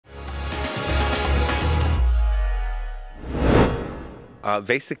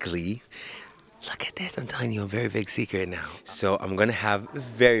basically, look at this. I'm telling you a very big secret now. So I'm gonna have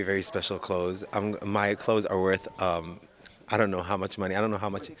very, very special clothes. My clothes are worth I don't know how much money. I don't know how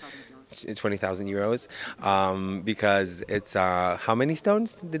much. 20,000 euros, because it's how many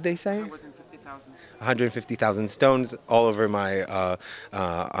stones did they say? 150,000 stones all over my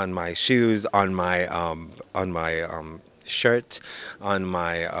on my shoes, on my shirt, on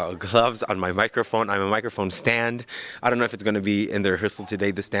my gloves, on my microphone. I'm a microphone stand. I don't know if it's going to be in the rehearsal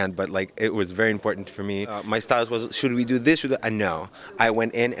today, the stand, but like it was very important for me. My stylist was, should we do this? Should I? No. I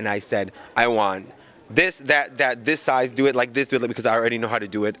went in and I said, I want this, this size, do it like this, do it like, because I already know how to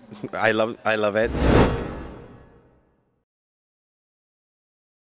do it. I love it.